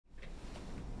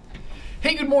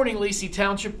Hey, good morning, Lacey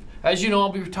Township. As you know,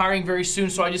 I'll be retiring very soon,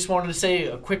 so I just wanted to say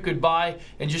a quick goodbye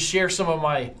and just share some of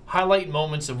my highlight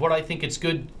moments of what I think it's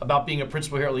good about being a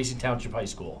principal here at Lacey Township High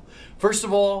School. First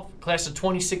of all, class of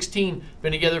 2016,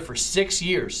 been together for 6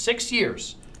 years. 6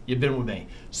 years you've been with me.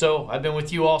 So I've been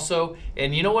with you also,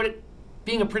 and you know what?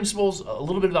 Being a principal is a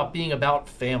little bit about being about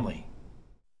family.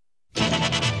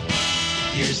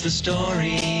 Here's the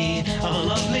story of a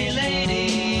lovely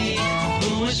lady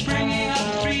who was bringing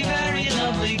up 3 very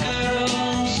lovely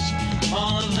girls.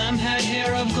 All of them had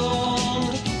hair of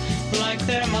gold, like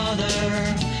their mother,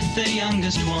 the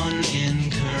youngest one in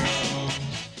curls.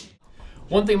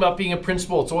 One thing about being a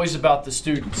principal, it's always about the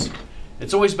students.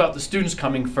 It's always about the students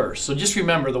coming first. So just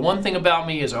remember, the one thing about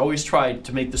me is I always try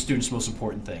to make the students the most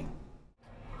important thing.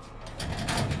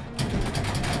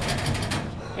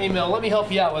 Hey Mel, let me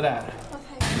help you out with that.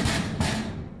 Okay.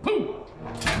 Boom!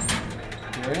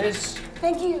 There it is.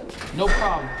 Thank you. No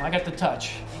problem. I got the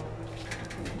touch.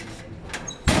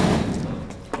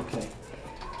 Okay.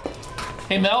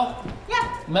 Hey Mel?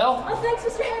 Yeah. Mel? Oh, thanks,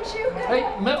 Mr. Handschuch. Hey,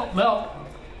 Mel.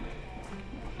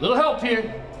 Little help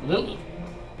here. Little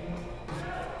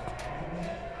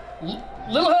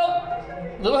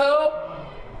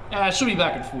help. She'll be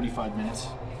back in 45 minutes.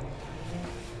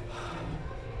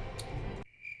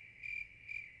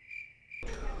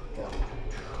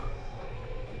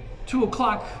 Two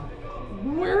o'clock.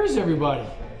 Where is everybody?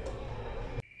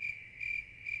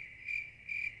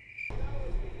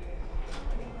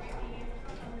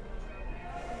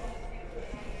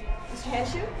 Mr.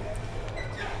 Handschuch?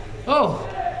 Oh,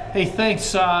 hey,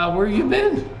 thanks. Where you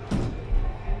been?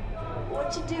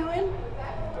 What you doing?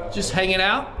 Just hanging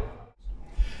out?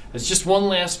 It's just one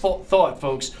last thought,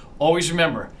 folks. Always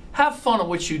remember, have fun at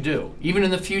what you do, even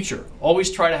in the future. Always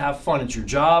try to have fun at your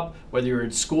job, whether you're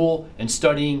at school and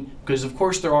studying, because of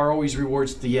course there are always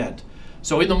rewards at the end.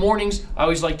 So in the mornings, I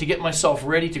always like to get myself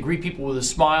ready to greet people with a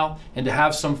smile and to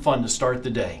have some fun to start the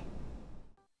day.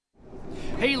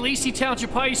 Hey, Lacey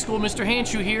Township High School, Mr.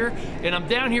 Handschuch here, and I'm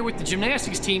down here with the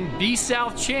gymnastics team,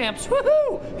 B-South Champs.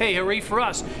 Woohoo! Hey, hooray for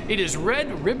us. It is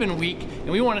Red Ribbon Week, and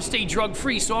we want to stay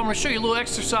drug-free, so I'm going to show you a little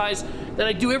exercise that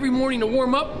I do every morning to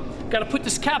warm up. Got to put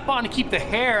this cap on to keep the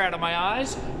hair out of my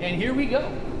eyes, and here we go.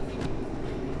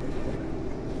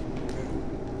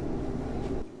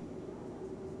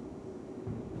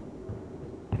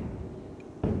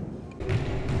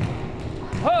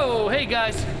 Oh, hey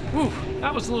guys. Whew,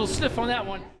 that was a little stiff on that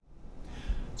one.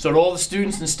 So to all the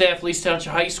students and staff at Lacey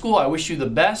Township High School, I wish you the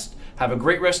best. Have a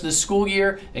great rest of the school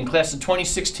year. In class of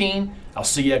 2016, I'll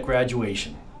see you at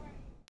graduation.